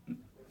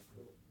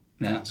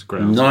 Yeah, that's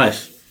great.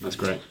 Nice. That's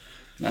great.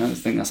 I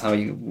think that's how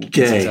you will be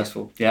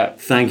successful. Yeah.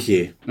 Thank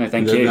you. No,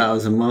 thank you. That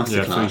was a masterclass.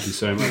 Yeah, thank you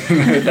so much.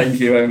 Thank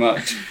you very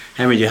much.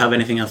 Henry, do you have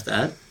anything else to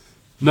add?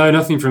 No,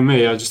 nothing from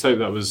me. I just hope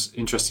that was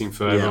interesting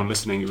for everyone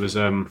listening. It was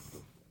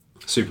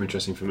super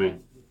interesting for me.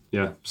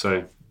 Yeah,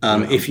 so...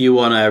 if you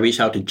want to reach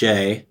out to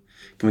Jay,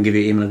 can we give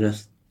you your email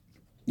address?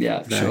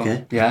 Yeah, sure.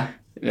 Okay? Yeah.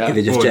 Is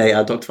it just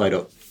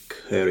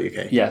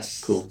jay@doctify.co.uk?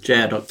 Yes. Cool.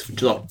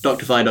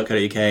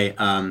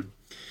 jay@doctify.co.uk.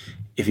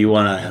 If you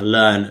want to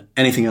learn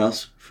anything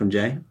else from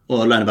Jay,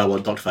 or learn about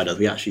what Doctify does,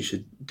 we actually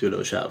should do a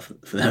little shout out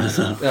for them as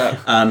well. Yeah.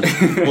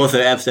 Also,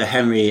 Evster,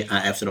 Henry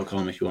at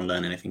Evster.com if you want to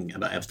learn anything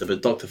about Evster.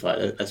 But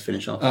Doctify, let's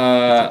finish off.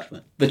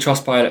 The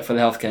Trustpilot for the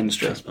healthcare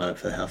industry. Trustpilot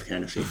for the healthcare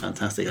industry,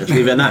 fantastic. Let's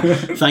leave it at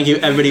that. Thank you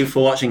everybody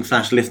for watching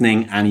 /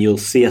 listening, and you'll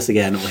see us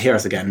again, or hear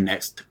us again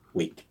next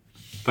week.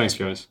 Thanks,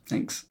 guys.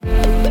 Thanks.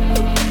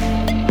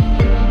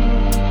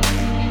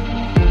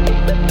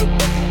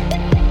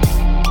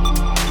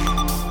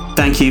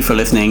 Thank you for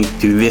listening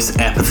to this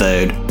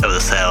episode of the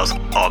Sales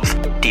Ops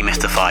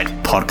Demystified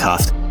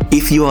podcast.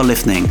 If you are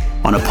listening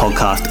on a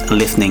podcast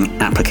listening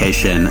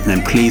application,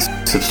 then please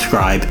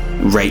subscribe,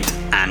 rate,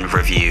 and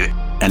review.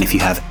 And if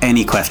you have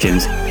any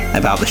questions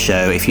about the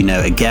show, if you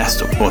know a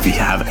guest, or if you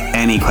have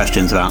any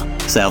questions about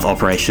sales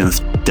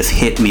operations, just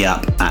hit me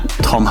up at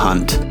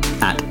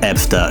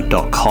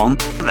tomhunt@ebster.com.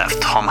 That's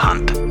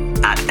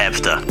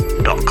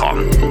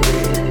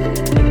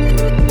tomhunt@ebster.com.